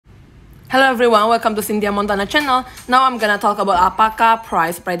Hello everyone, welcome to Cynthia Montana channel. Now I'm gonna talk about Alpaca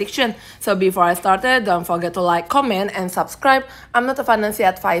price prediction. So before I started, don't forget to like, comment, and subscribe. I'm not a financial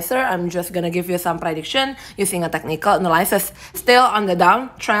advisor, I'm just gonna give you some prediction using a technical analysis. Still on the down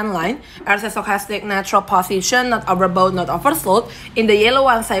trend line, there's a stochastic natural position, not overbought, not oversold. In the yellow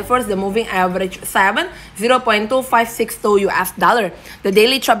one side first, the moving average 0.2562 US dollar. The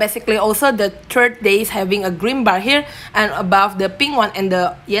daily chart basically also the third day is having a green bar here and above the pink one and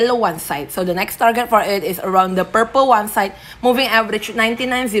the yellow one side. So the next target for it is around the purple one side, moving average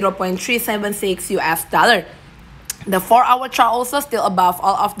 99.0.376 US dollar. The 4-hour chart also still above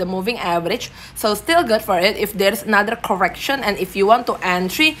all of the moving average, so still good for it. If there's another correction and if you want to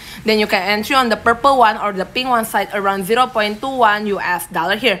entry, then you can entry on the purple one or the pink one side around 0.21 US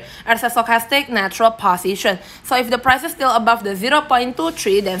dollar here. There's a stochastic natural position. So if the price is still above the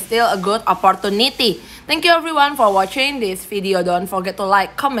 0.23, then still a good opportunity. Thank you everyone for watching this video. Don't forget to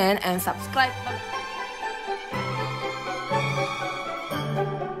like, comment, and subscribe.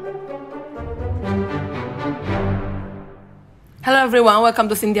 Hello everyone, welcome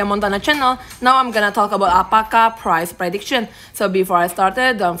to Cynthia Montana channel. Now I'm gonna talk about Alpaca price prediction. So before I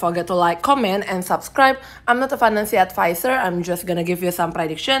started, don't forget to like, comment, and subscribe. I'm not a financial advisor, I'm just gonna give you some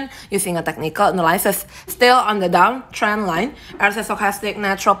prediction using a technical analysis. Still on the down trend line, there's a stochastic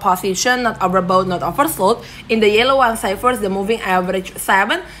natural position, not overbought, not oversold. In the yellow one side first, the moving average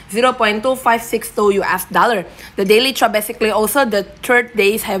 0.2562 US dollar. The daily chart basically also the third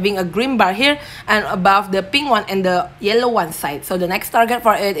day is having a green bar here and above the pink one and the yellow one side. So the next target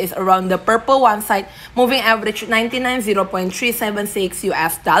for it is around the purple one side, moving average 99.0.376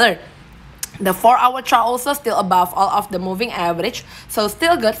 US dollar. The 4-hour chart also still above all of the moving average, so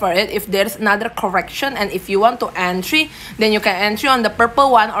still good for it. If there's another correction and if you want to entry, then you can entry on the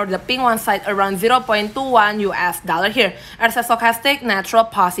purple one or the pink one side around 0.21 US dollar here. There's a stochastic natural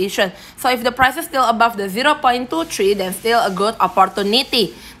position. So if the price is still above the 0.23, then still a good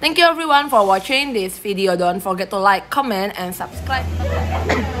opportunity. Thank you everyone for watching this video. Don't forget to like, comment, and subscribe.